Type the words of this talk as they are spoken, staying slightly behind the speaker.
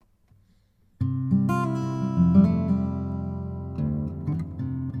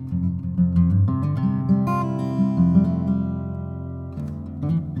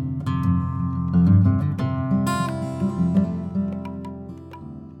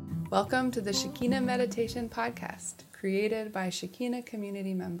Welcome to the Shekinah Meditation Podcast, created by Shekinah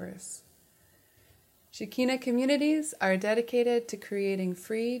community members. Shekinah communities are dedicated to creating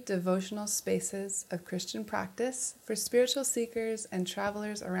free devotional spaces of Christian practice for spiritual seekers and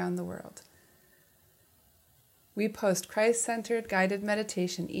travelers around the world. We post Christ-centered guided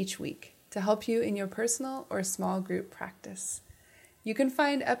meditation each week to help you in your personal or small group practice. You can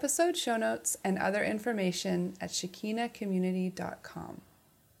find episode show notes and other information at shekinahcommunity.com.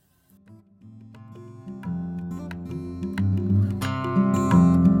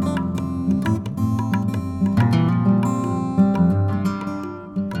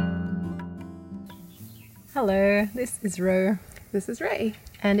 Hello, this is Ro. This is Ray.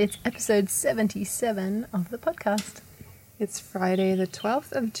 And it's episode 77 of the podcast. It's Friday the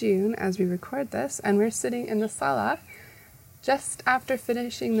 12th of June as we record this, and we're sitting in the sala just after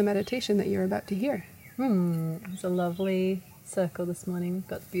finishing the meditation that you're about to hear. It's a lovely circle this morning.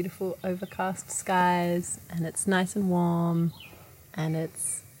 Got beautiful overcast skies, and it's nice and warm. And it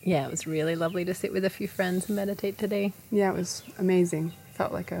was really lovely to sit with a few friends and meditate today. Yeah, it was amazing.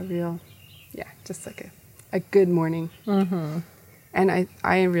 Felt like a real, just like a good morning. Mm-hmm. And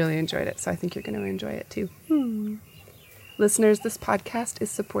I really enjoyed it, so I think you're going to enjoy it too. Listeners, this podcast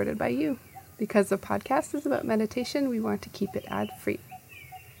is supported by you. Because the podcast is about meditation, we want to keep it ad-free.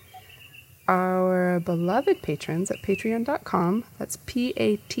 Our beloved patrons at patreon.com, that's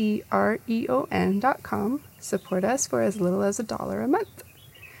patreon.com, support us for as little as $1 a month.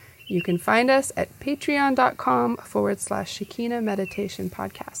 You can find us at patreon.com/Shekinah Meditation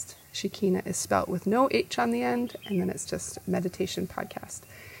Podcast. Shekinah is spelt with no H on the end, and then it's just Meditation Podcast.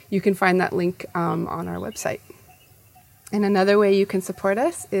 You can find that link on our website. And another way you can support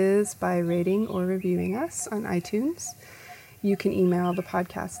us is by rating or reviewing us on iTunes. You can email the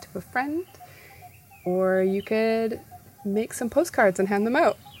podcast to a friend, or you could make some postcards and hand them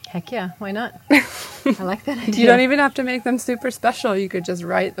out. Heck yeah, why not? I like that idea. You don't even have to make them super special. You could just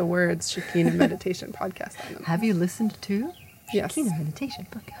write the words Shekinah Meditation Podcast on them. Have you listened to Yes. Shekinah Meditation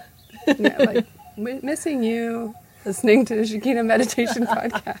Podcast? Yeah, like missing you, listening to the Shekinah Meditation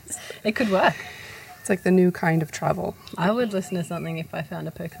Podcast. It could work. It's like the new kind of travel. I would listen to something if I found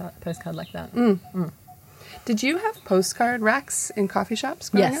a postcard like that. Did you have postcard racks in coffee shops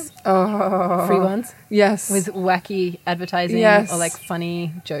growing Yes. up? Oh. Free ones? Yes. With wacky advertising Yes. or like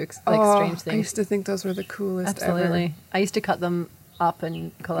funny jokes, like strange I things. used to think those were the coolest Absolutely. ever. I used to cut them up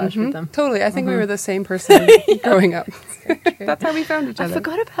and collage with them. Totally. I think we were the same person growing up. That's how we found each I other.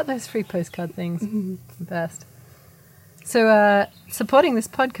 forgot about those free postcard things. The best. So supporting this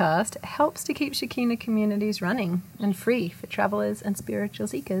podcast helps to keep Shekinah communities running and free for travelers and spiritual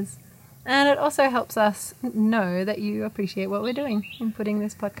seekers. And it also helps us know that you appreciate what we're doing in putting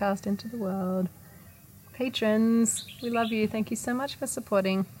this podcast into the world. Patrons, we love you. Thank you so much for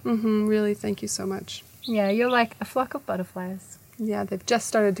supporting. Really, thank you so much. Yeah, you're like a flock of butterflies. Yeah, they've just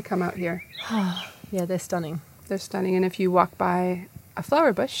started to come out here. Yeah, they're stunning. They're stunning. And if you walk by a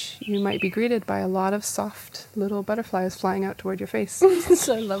flower bush, you might be greeted by a lot of soft little butterflies flying out toward your face.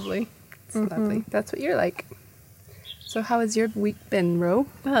 So lovely. It's lovely. That's what you're like. So how has your week been, Ro?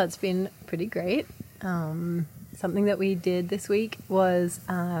 Well, it's been pretty great. Something that we did this week was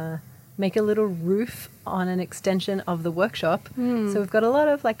make a little roof on an extension of the workshop. So we've got a lot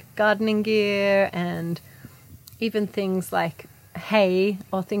of like gardening gear and even things like hay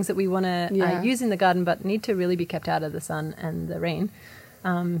or things that we want to use in the garden but need to really be kept out of the sun and the rain.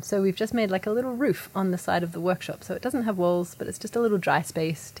 So we've just made like a little roof on the side of the workshop. So it doesn't have walls, but it's just a little dry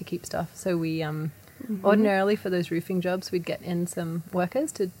space to keep stuff. So we ordinarily for those roofing jobs we'd get in some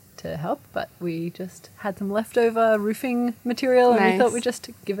workers to help, but we just had some leftover roofing material and we thought we'd just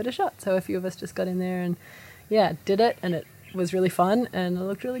give it a shot. So a few of us just got in there and did it, and it was really fun and it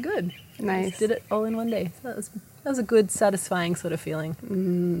looked really good. Nice. Did it all in one day. So that was a good, satisfying sort of feeling.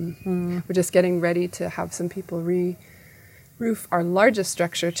 We're just getting ready to have some people re-roof our largest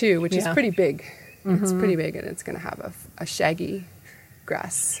structure too, which is pretty big. It's pretty big, and it's going to have a shaggy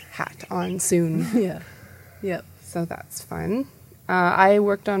grass hat on soon. Yep. So that's fun. I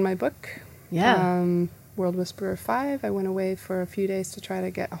worked on my book. Yeah. World Whisperer 5. I went away for a few days to try to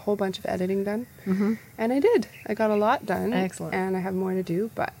get a whole bunch of editing done. And I did. I got a lot done. Excellent. And I have more to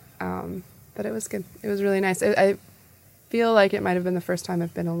do, but it was good. It was really nice. I feel like it might have been the first time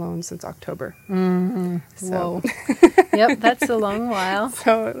I've been alone since October. So. Whoa. Yep, that's a long while.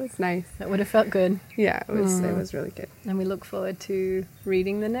 So it was nice. That would have felt good. Yeah, it was really good. And we look forward to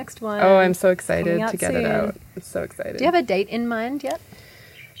reading the next one. Oh, I'm so excited Coming out to get soon. it out. I'm so excited. Do you have a date in mind yet?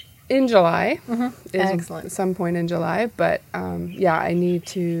 In July. Excellent. Some point in July. But I need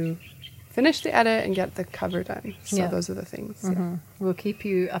to finish the edit and get the cover done. So Yeah. those are the things. Mm-hmm. We'll keep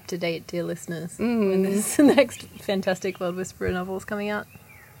you up to date, dear listeners, when this next fantastic World Whisperer novel is coming out.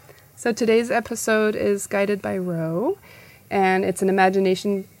 So today's episode is guided by Ro, and it's an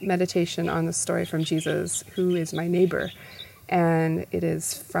imagination meditation on the story from Jesus, who is my neighbor. And it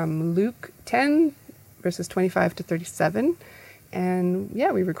is from Luke 10, verses 25 to 37. And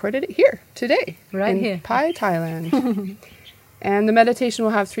yeah, we recorded it here today. Right in here. Pai, Thailand. And the meditation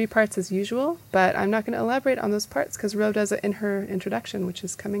will have 3 parts as usual, but I'm not going to elaborate on those parts because Ro does it in her introduction, which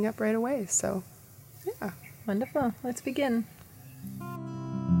is coming up right away. So, yeah. Wonderful. Let's begin.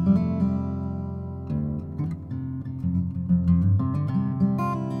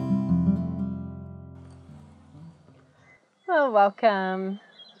 Well, welcome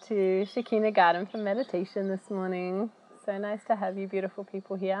to Shekinah Garden for meditation this morning. So nice to have you beautiful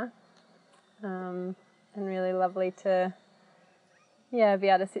people here. And really lovely to be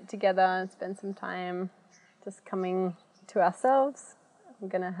able to sit together and spend some time just coming to ourselves. I'm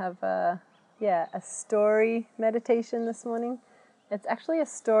going to have a story meditation this morning. It's actually a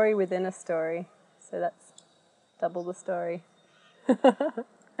story within a story, so that's double the story.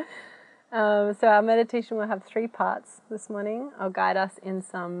 So our meditation will have 3 parts this morning. I'll guide us in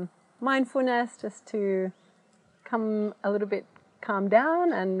some mindfulness just to come a little bit calm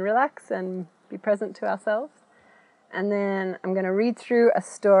down and relax and be present to ourselves. And then I'm going to read through a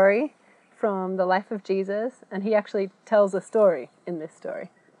story from the life of Jesus, and he actually tells a story in this story.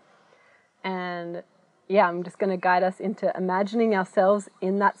 And I'm just going to guide us into imagining ourselves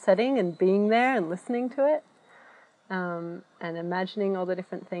in that setting and being there and listening to it. And imagining all the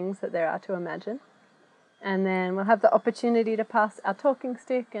different things that there are to imagine. And then we'll have the opportunity to pass our talking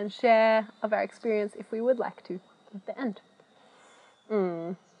stick and share of our experience if we would like to at the end.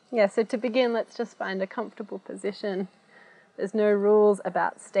 So to begin, let's just find a comfortable position. There's no rules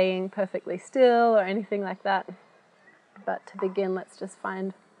about staying perfectly still or anything like that. But to begin, let's just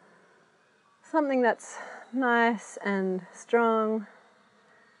find something that's nice and strong.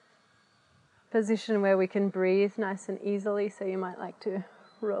 Position where we can breathe nice and easily, so you might like to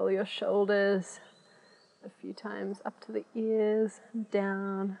roll your shoulders a few times up to the ears,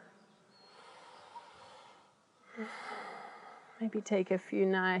 down. Maybe take a few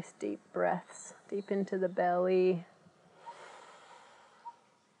nice deep breaths deep into the belly.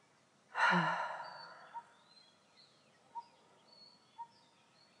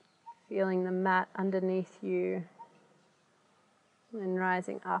 Feeling the mat underneath you. And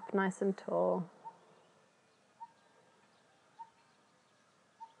rising up nice and tall.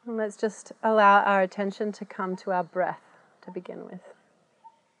 And let's just allow our attention to come to our breath to begin with.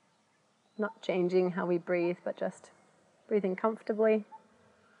 Not changing how we breathe, but just breathing comfortably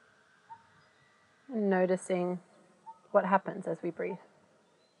and noticing what happens as we breathe.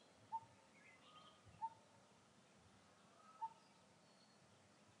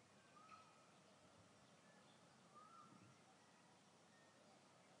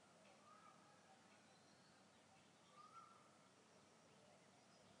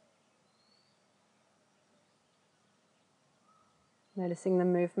 Noticing the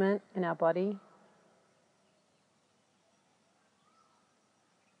movement in our body.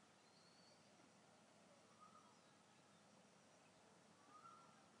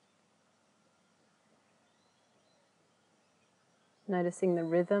 Noticing the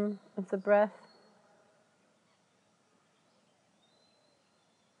rhythm of the breath.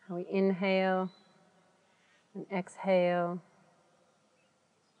 How we inhale and exhale.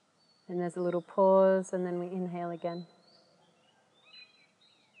 And there's a little pause, and then we inhale again.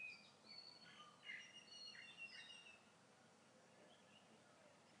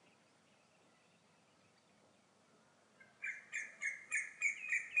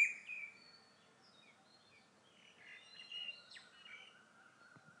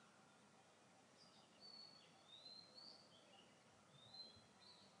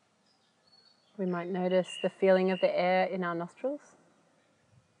 We might notice the feeling of the air in our nostrils.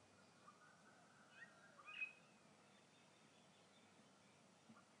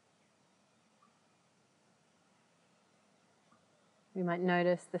 We might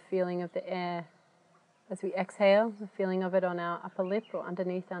notice the feeling of the air as we exhale, the feeling of it on our upper lip or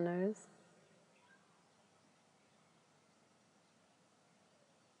underneath our nose.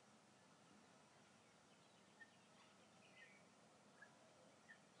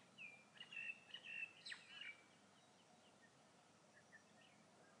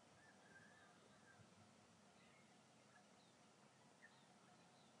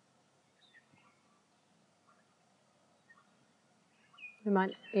 We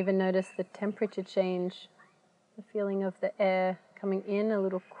might even notice the temperature change, the feeling of the air coming in a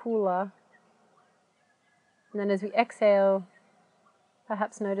little cooler And then as we exhale,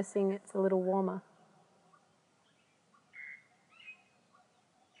 perhaps noticing it's a little warmer.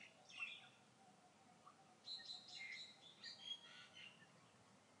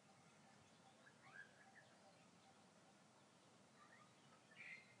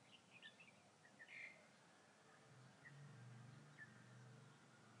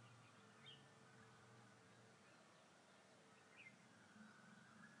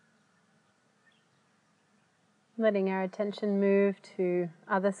 Letting our attention move to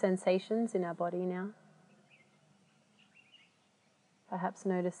other sensations in our body now. Perhaps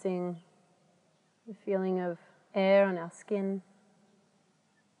noticing the feeling of air on our skin.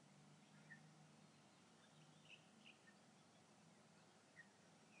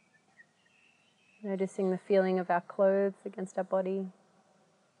 Noticing the feeling of our clothes against our body.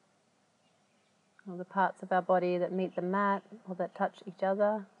 Or the parts of our body that meet the mat or that touch each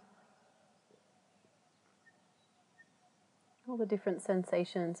other. All the different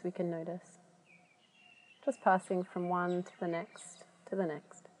sensations we can notice. Just passing from one to the next, to the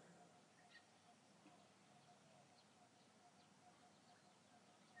next.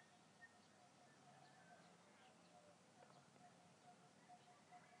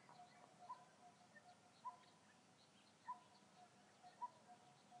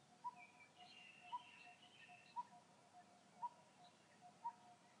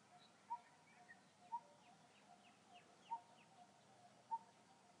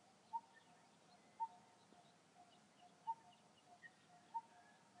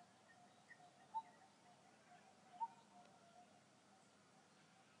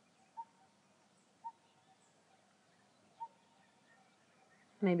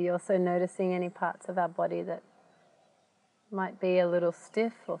 Maybe also noticing any parts of our body that might be a little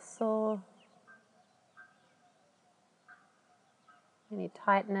stiff or sore. Any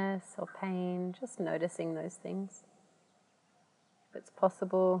tightness or pain, just noticing those things. If it's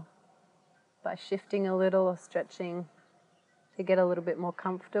possible, by shifting a little or stretching to get a little bit more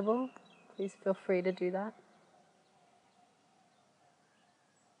comfortable, please feel free to do that.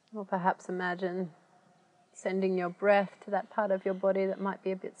 Or perhaps imagine sending your breath to that part of your body that might be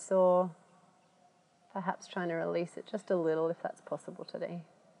a bit sore. Perhaps trying to release it just a little if that's possible today.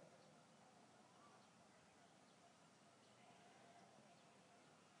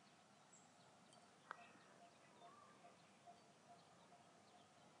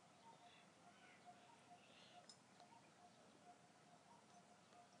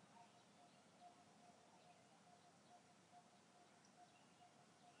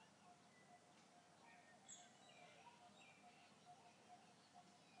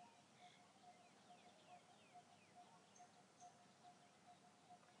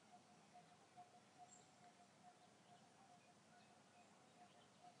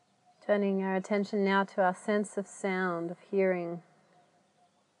 Turning our attention now to our sense of sound, of hearing.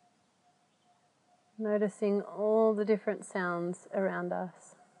 Noticing all the different sounds around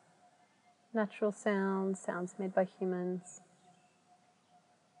us. Natural sounds, sounds made by humans.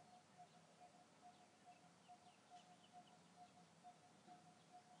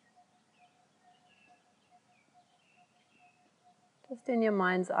 Just in your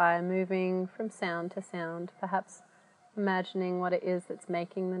mind's eye, moving from sound to sound, perhaps imagining what it is that's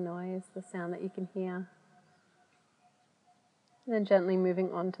making the noise, the sound that you can hear. And then gently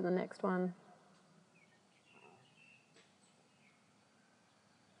moving on to the next one.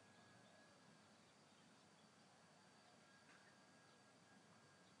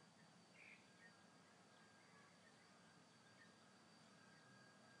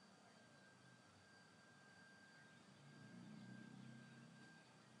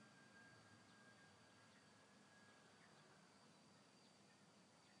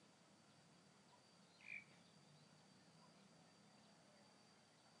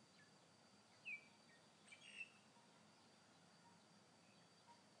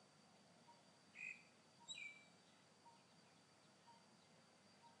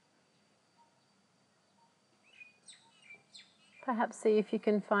 Perhaps see if you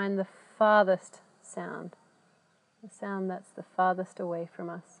can find the farthest sound, the sound that's the farthest away from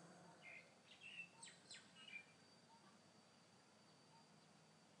us.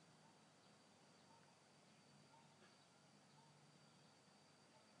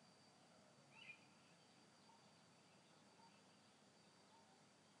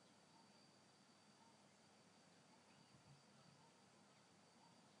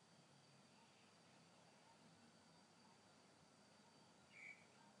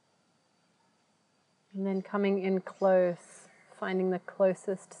 And then coming in close, finding the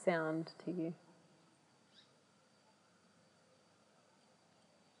closest sound to you.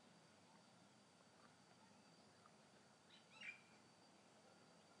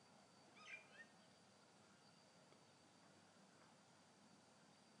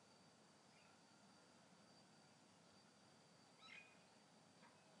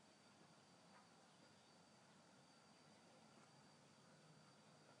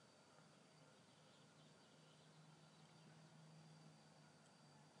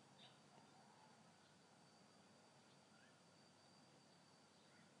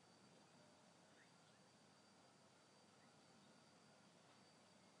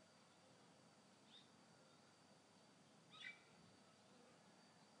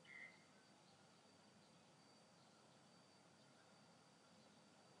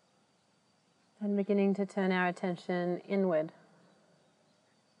 And beginning to turn our attention inward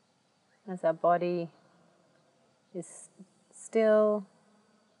as our body is still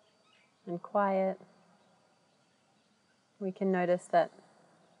and quiet. We can notice that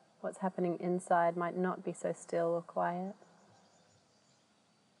what's happening inside might not be so still or quiet.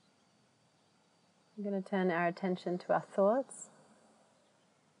 We're going to turn our attention to our thoughts.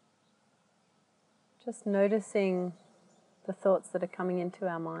 Just noticing the thoughts that are coming into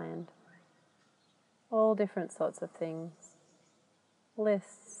our mind. All different sorts of things.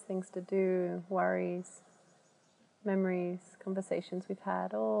 Lists, things to do, worries, memories, conversations we've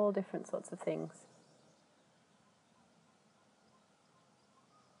had, all different sorts of things.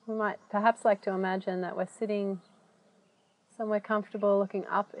 We might perhaps like to imagine that we're sitting somewhere comfortable looking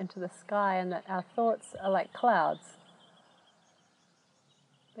up into the sky and that our thoughts are like clouds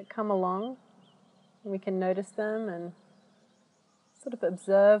that come along and we can notice them and sort of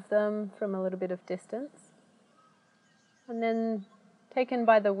observe them from a little bit of distance. And then, taken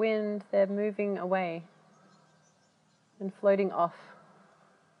by the wind, they're moving away and floating off.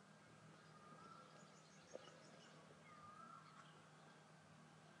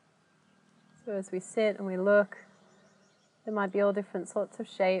 So as we sit and we look, there might be all different sorts of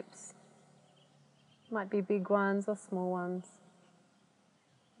shapes. Might be big ones or small ones.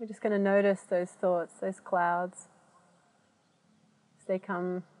 We're just going to notice those thoughts, those clouds, as they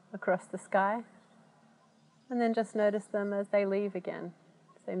come across the sky, and then just notice them as they leave again,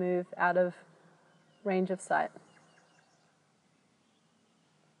 as they move out of range of sight.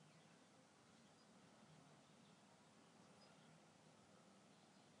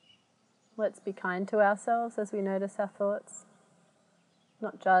 Let's be kind to ourselves as we notice our thoughts,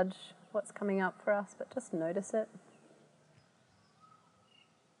 not judge what's coming up for us, but just notice it.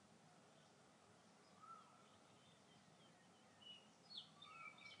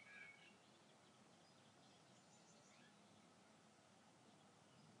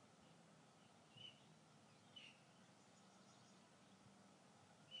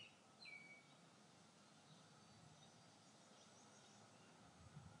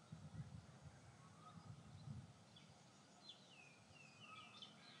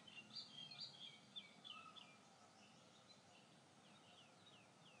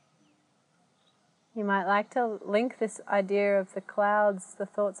 You might like to link this idea of the clouds, the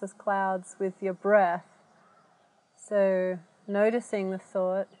thoughts as clouds, with your breath. So noticing the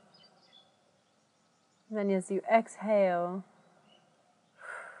thought, and then as you exhale,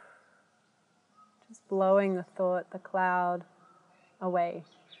 just blowing the thought, the cloud, away.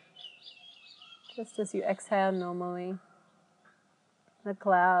 Just as you exhale normally, the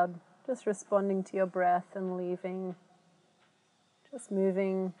cloud just responding to your breath and leaving, just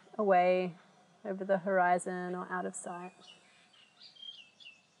moving away over the horizon or out of sight.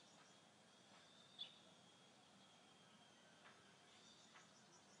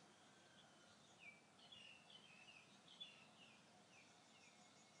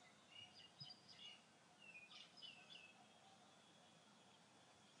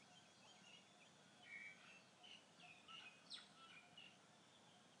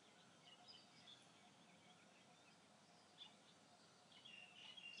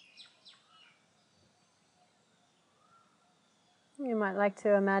 You might like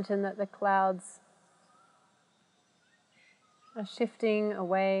to imagine that the clouds are shifting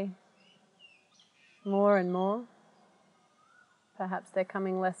away more and more. Perhaps they're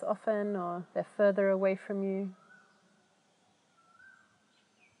coming less often or they're further away from you.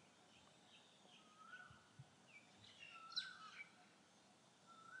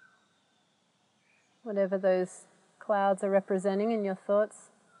 Whatever those clouds are representing in your thoughts,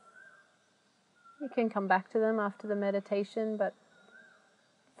 you can come back to them after the meditation, but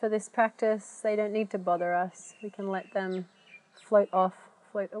for this practice, they don't need to bother us. We can let them float off,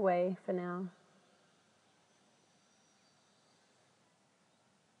 float away for now.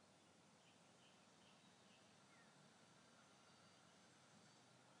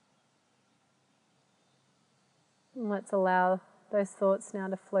 And let's allow those thoughts now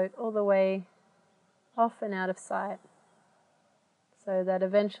to float all the way off and out of sight, so that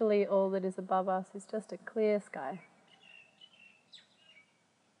eventually all that is above us is just a clear sky.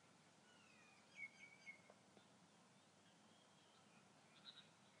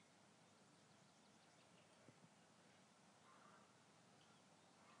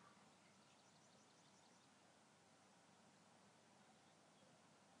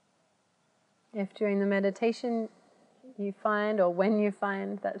 If during the meditation you find, or when you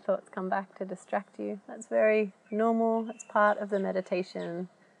find that thoughts come back to distract you, that's very normal. It's part of the meditation,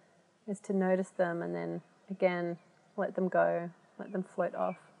 is to notice them and then again let them go, let them float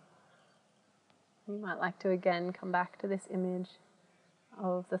off. You might like to again come back to this image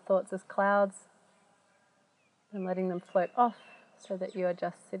of the thoughts as clouds and letting them float off so that you are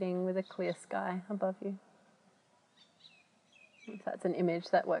just sitting with a clear sky above you. If that's an image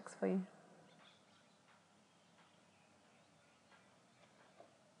that works for you.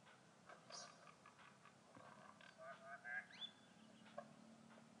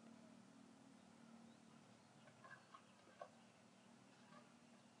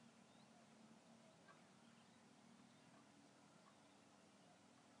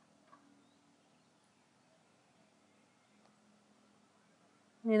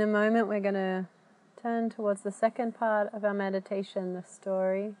 In a moment, we're going to turn towards the second part of our meditation, the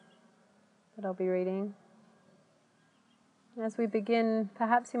story that I'll be reading. As we begin,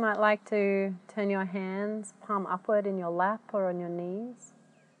 perhaps you might like to turn your hands palm upward in your lap or on your knees,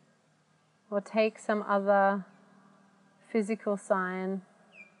 or take some other physical sign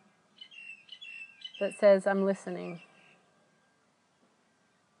that says, I'm listening.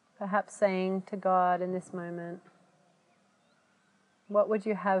 Perhaps saying to God in this moment, what would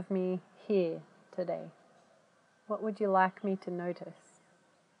you have me hear today? What would you like me to notice?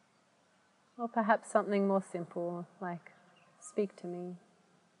 Or perhaps something more simple like, speak to me.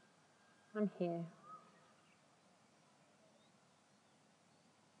 I'm here.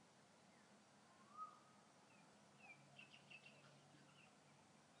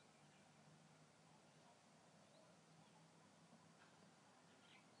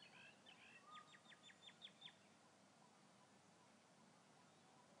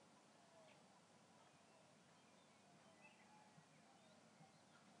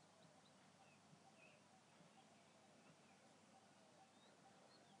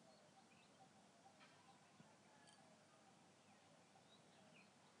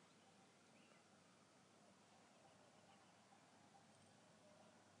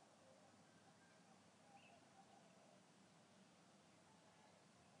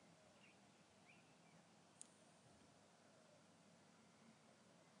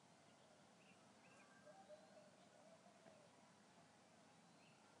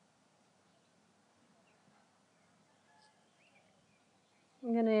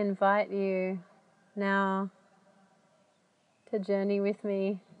 I'm going to invite you now to journey with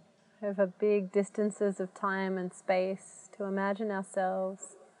me over big distances of time and space, to imagine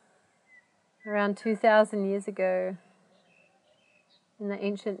ourselves around 2,000 years ago in the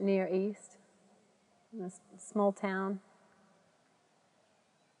ancient Near East, in a small town.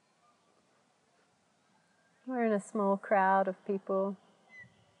 We're in a small crowd of people.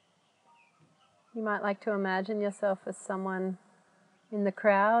 You might like to imagine yourself as someone in the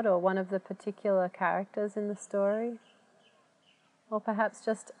crowd or one of the particular characters in the story, or perhaps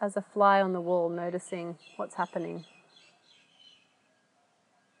just as a fly on the wall noticing what's happening.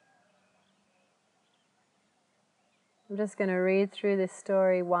 I'm just going to read through this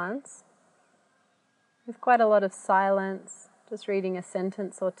story once with quite a lot of silence, just reading a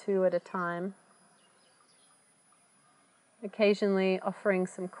sentence or two at a time, occasionally offering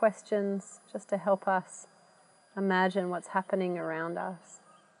some questions just to help us imagine what's happening around us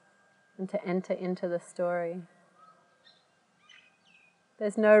and to enter into the story.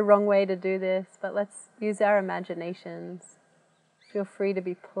 There's no wrong way to do this, but let's use our imaginations. Feel free to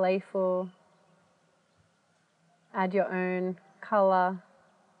be playful. Add your own color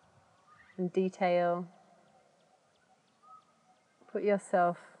and detail. Put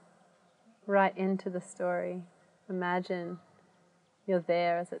yourself right into the story. Imagine you're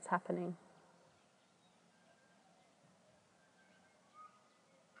there as it's happening.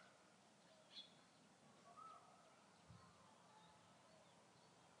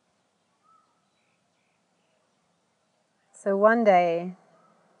 So one day,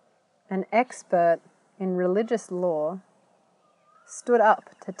 an expert in religious law stood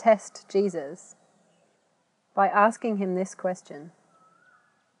up to test Jesus by asking him this question: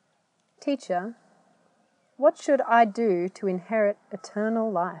 Teacher, what should I do to inherit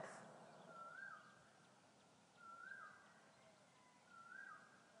eternal life?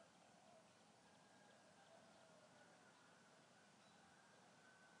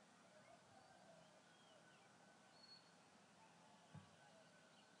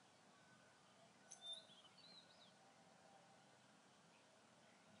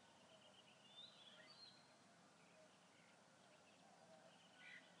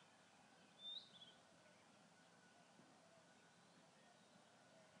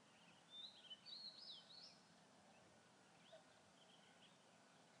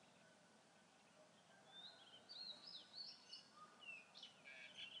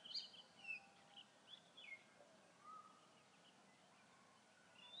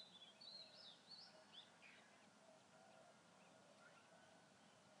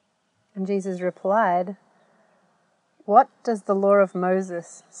 And Jesus replied, "What does the law of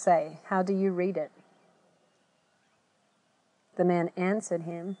Moses say? How do you read it?" The man answered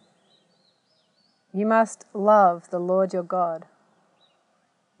him, "You must love the Lord your God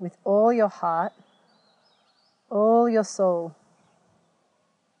with all your heart, all your soul,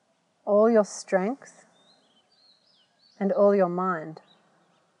 all your strength, and all your mind,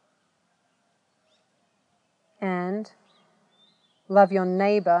 and love your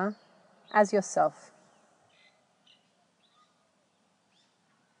neighbor as yourself."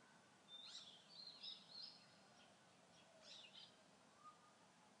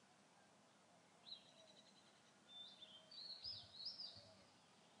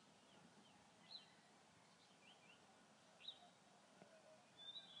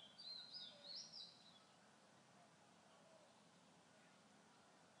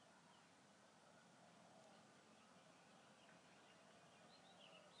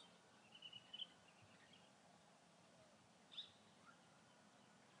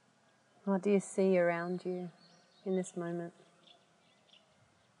 What do you see around you in this moment?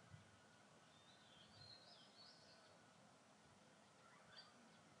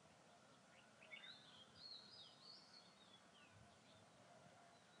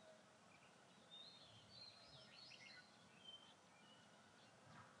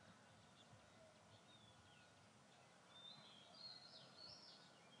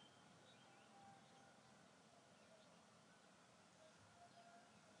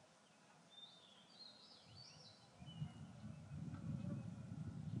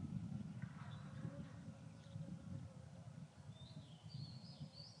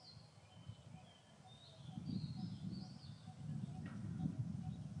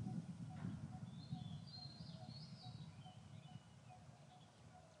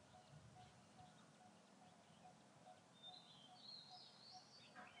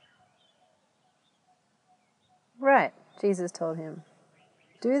 Right, Jesus told him,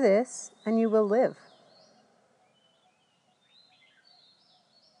 "Do this and you will live."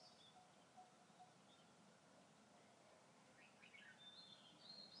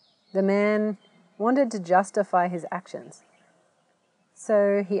 The man wanted to justify his actions.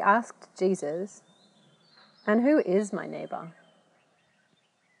 So he asked Jesus, "And who is my neighbor?"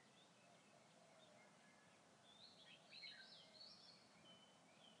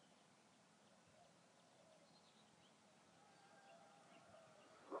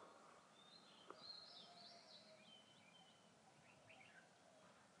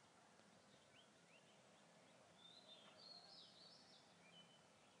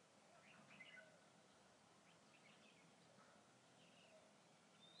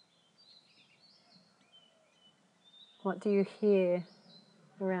 What do you hear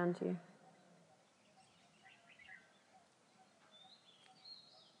around you?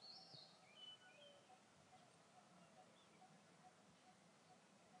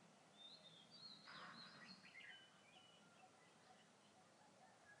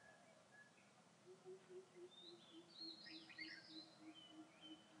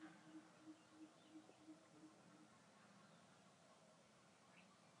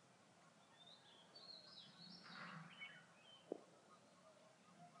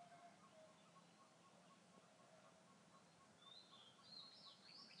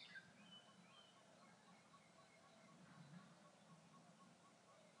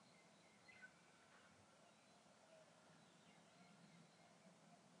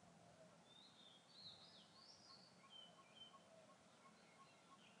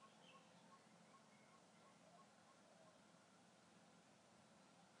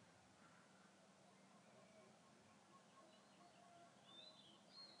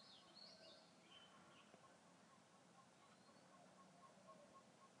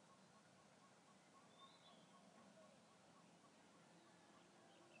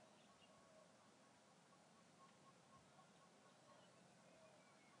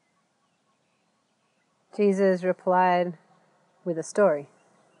 Jesus replied with a story.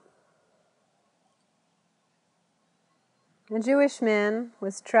 A Jewish man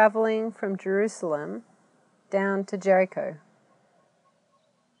was traveling from Jerusalem down to Jericho,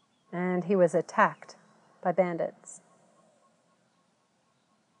 and he was attacked by bandits.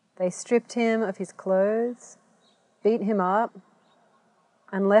 They stripped him of his clothes, beat him up,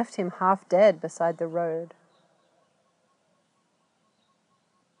 and left him half dead beside the road.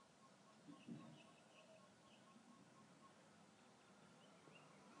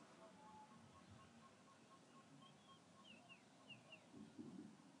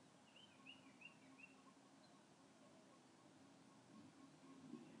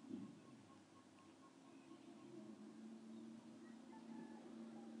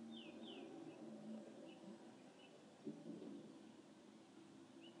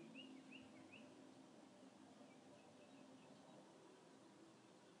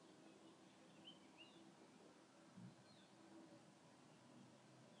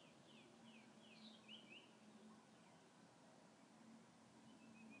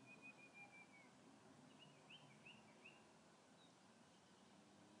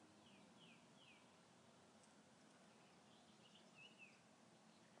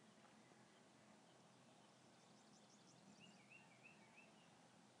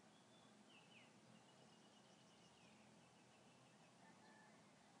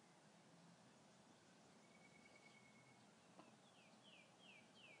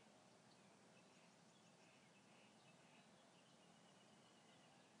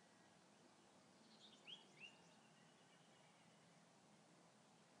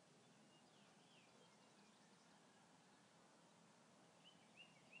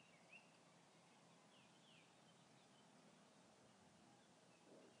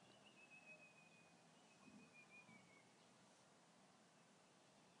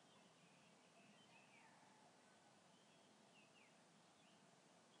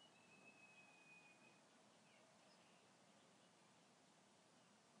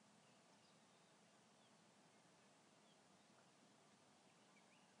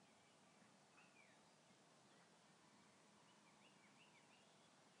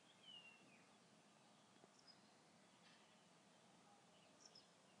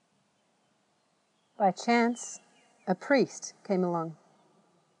 By chance, a priest came along.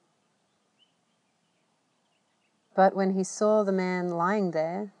 But when he saw the man lying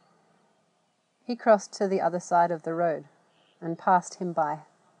there, he crossed to the other side of the road and passed him by.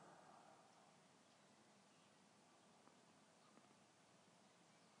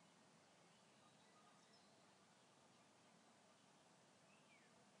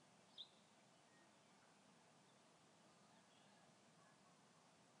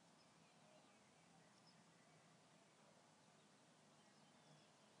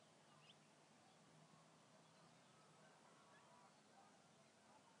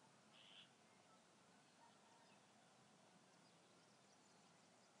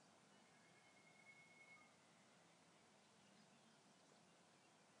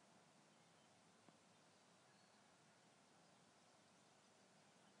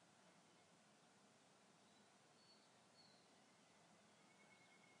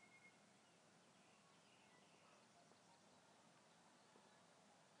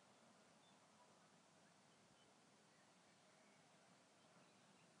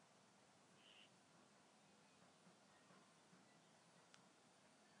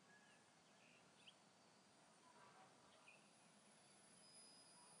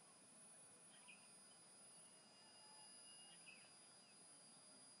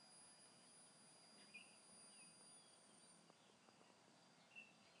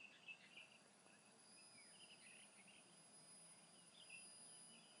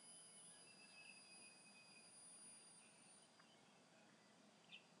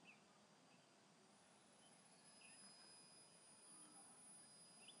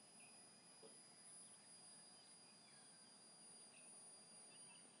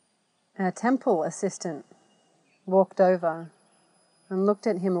 A temple assistant walked over and looked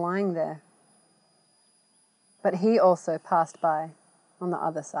at him lying there, but he also passed by on the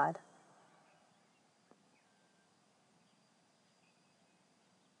other side.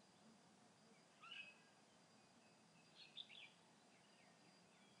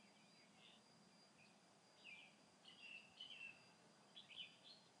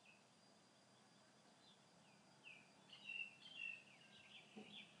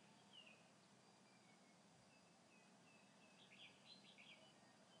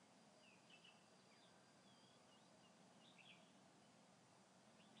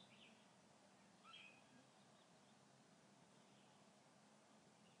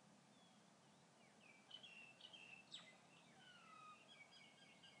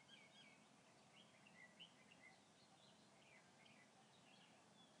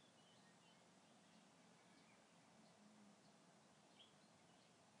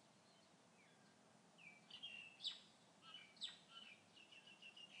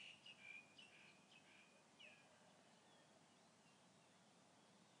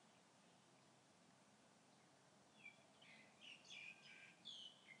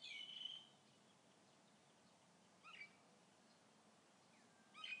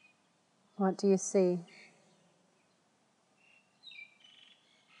 What do you see?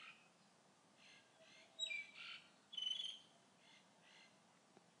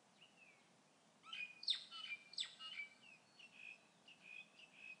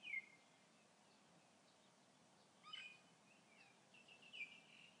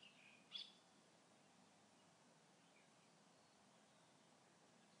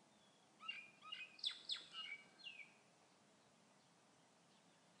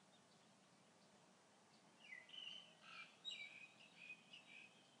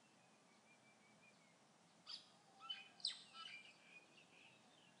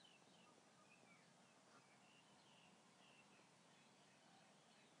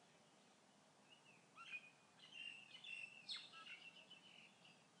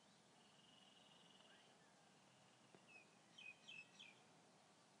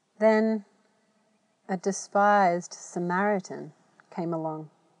 Then a despised Samaritan came along,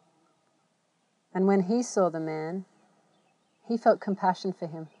 and when he saw the man, he felt compassion for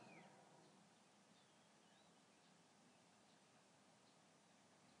him.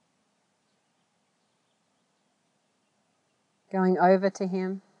 Going over to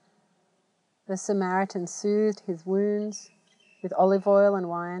him, the Samaritan soothed his wounds with olive oil and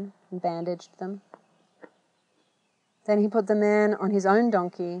wine and bandaged them. Then he put the man on his own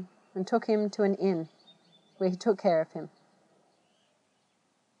donkey and took him to an inn where he took care of him.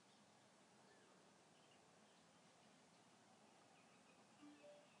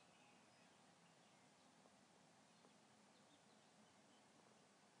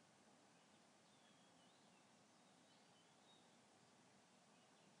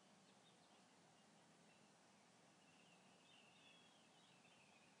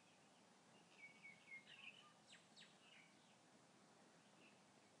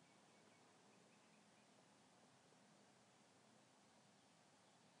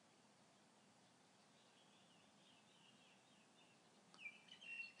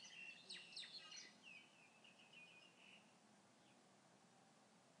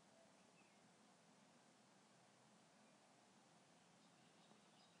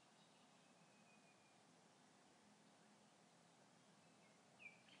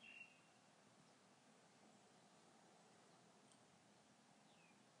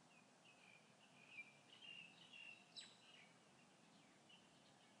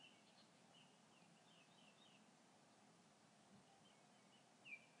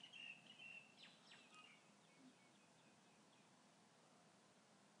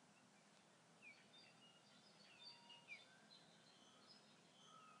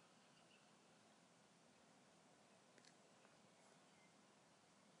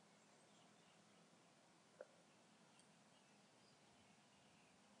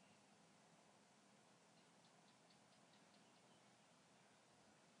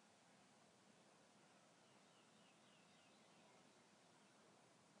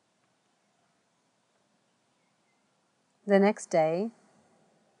 The next day,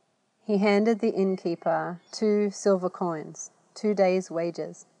 he handed the innkeeper 2 silver coins, 2 days'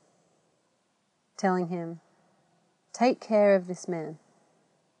 wages, telling him, "Take care of this man.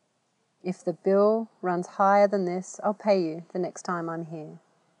 If the bill runs higher than this, I'll pay you the next time I'm here."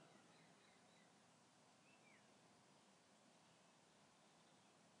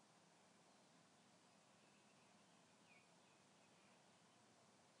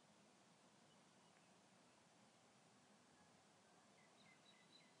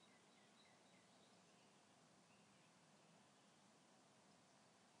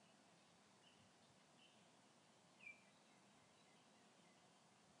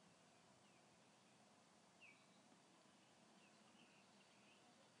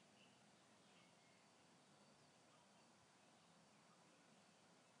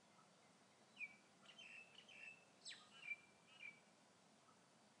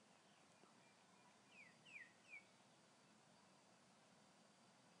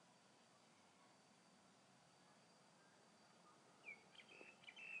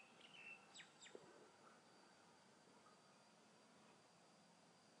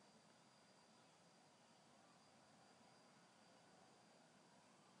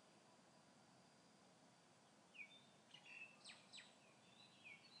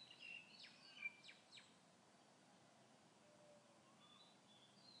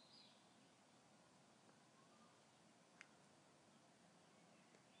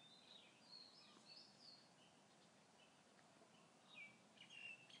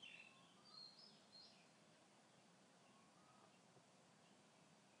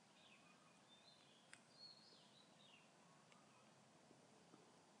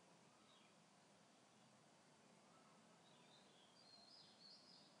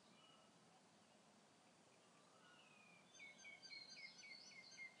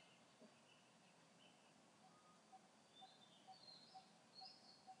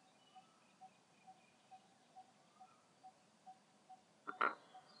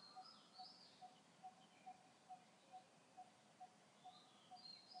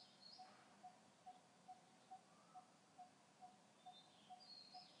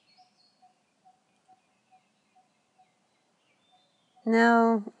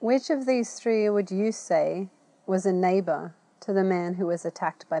 Now, which of these 3 would you say was a neighbor to the man who was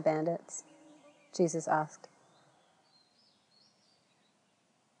attacked by bandits? Jesus asked.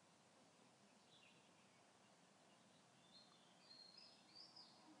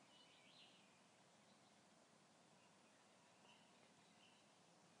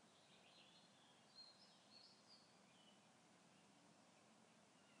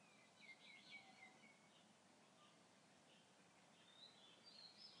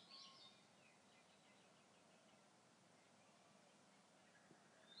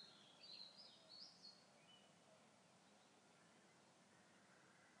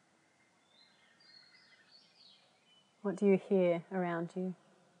 What do you hear around you?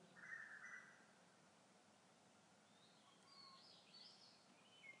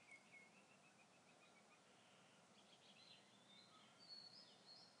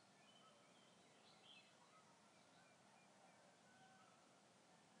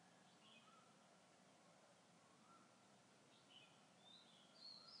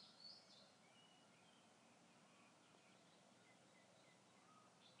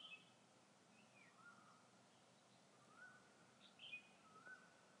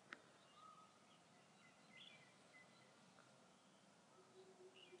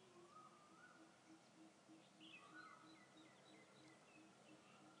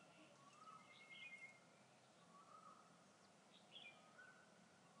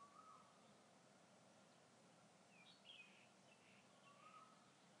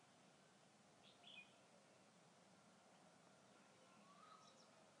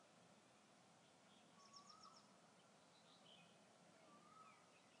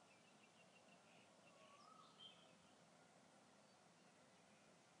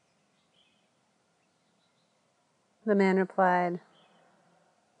 The man replied,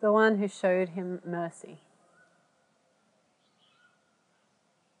 "The one who showed him mercy."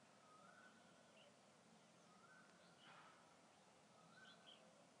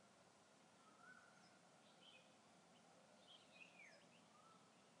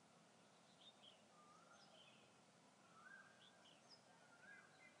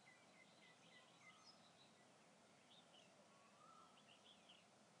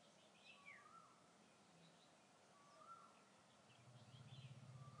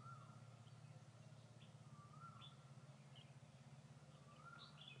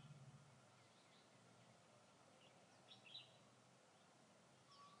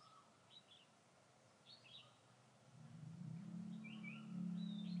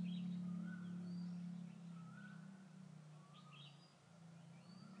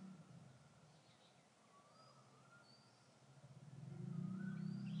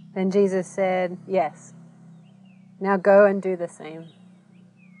 Then Jesus said, "Yes, now go and do the same."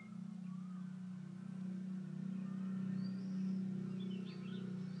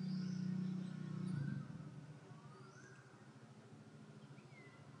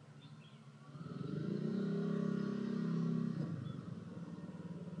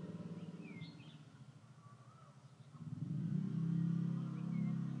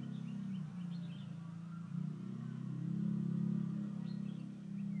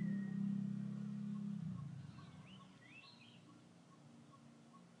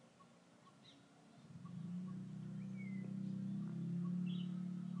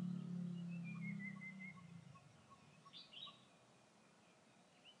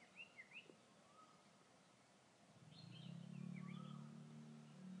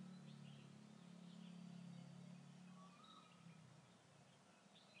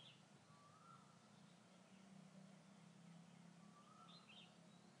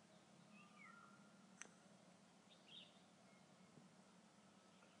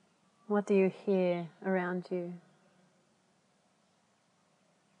 What do you hear around you?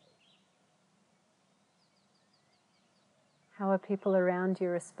 How are people around you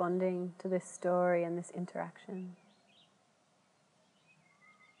responding to this story and this interaction?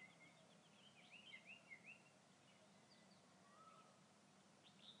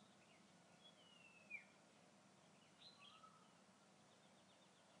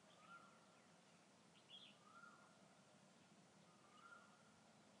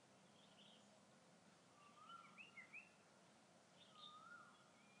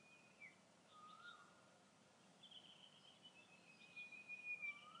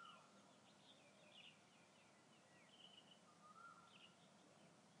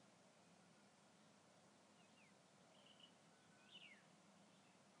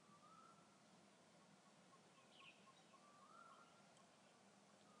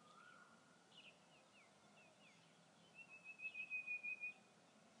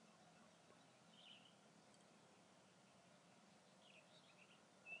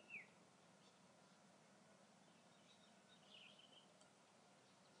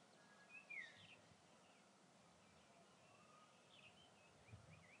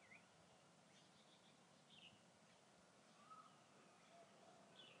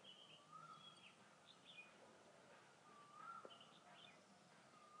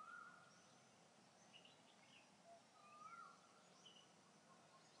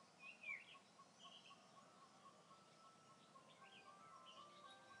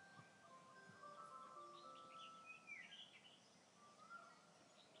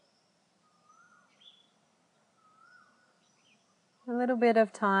 A little bit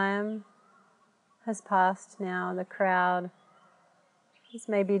of time has passed now. The crowd has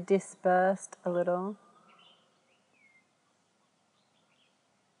maybe dispersed a little.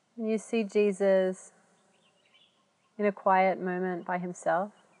 And you see Jesus in a quiet moment by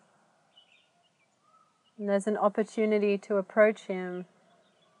himself. And there's an opportunity to approach him,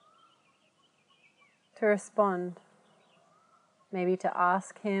 to respond, maybe to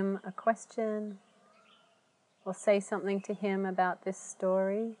ask him a question or say something to him about this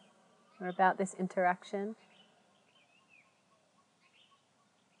story or about this interaction.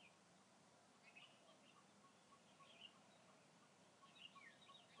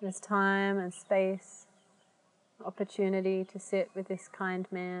 There's time and space, opportunity to sit with this kind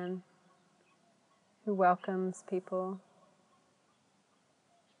man who welcomes people.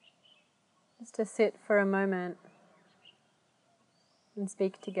 Just to sit for a moment and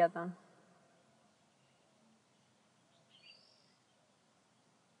speak together.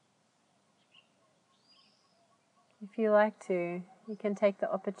 If you like to, you can take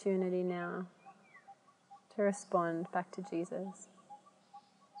the opportunity now to respond back to Jesus.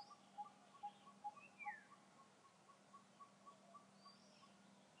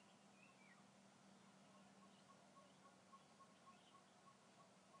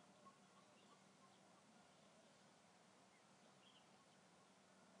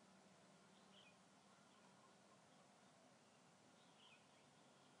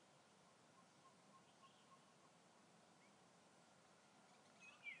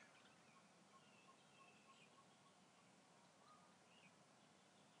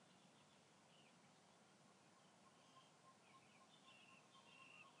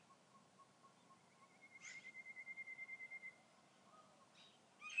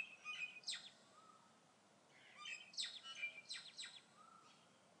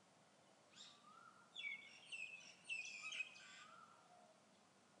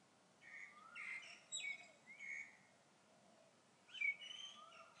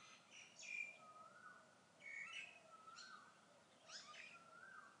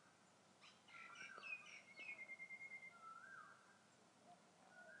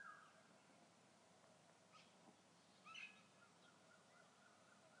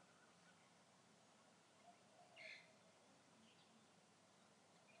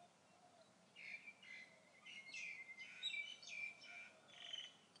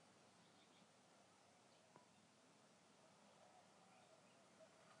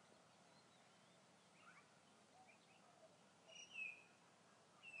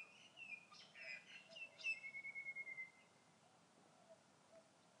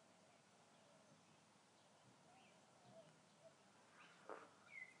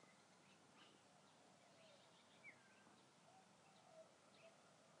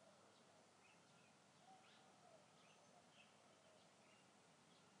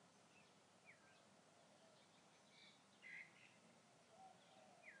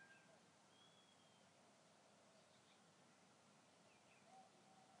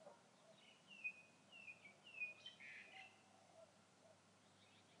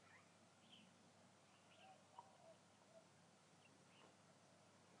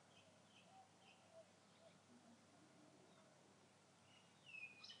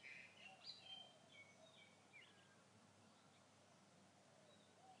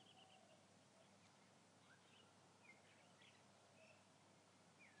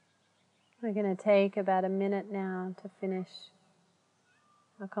 We're going to take about a minute now to finish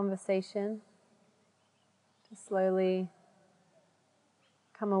our conversation, to slowly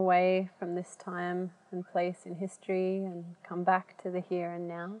come away from this time and place in history and come back to the here and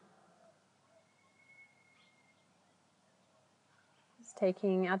now. Just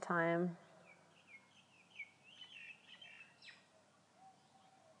taking our time.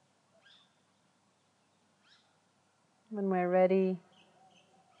 When we're ready,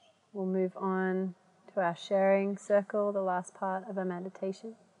 we'll move on to our sharing circle, the last part of our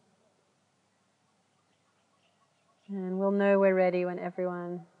meditation. And we'll know we're ready when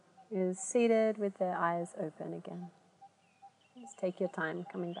everyone is seated with their eyes open again. Just take your time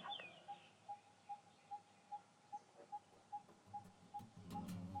coming back.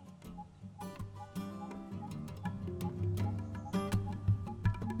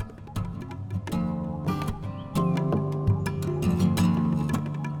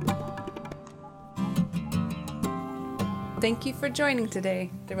 Thank you for joining today.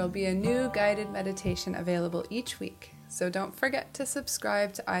 There will be a new guided meditation available each week, so don't forget to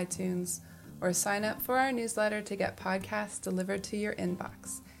subscribe to iTunes or sign up for our newsletter to get podcasts delivered to your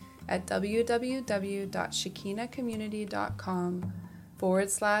inbox at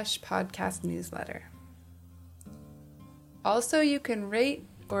www.shekinahcommunity.com/podcast newsletter. Also, you can rate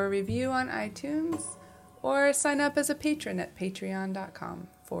or review on iTunes or sign up as a patron at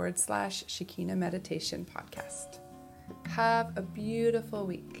patreon.com/Shekinah Meditation Podcast. Have a beautiful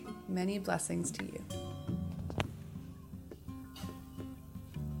week. Many blessings to you.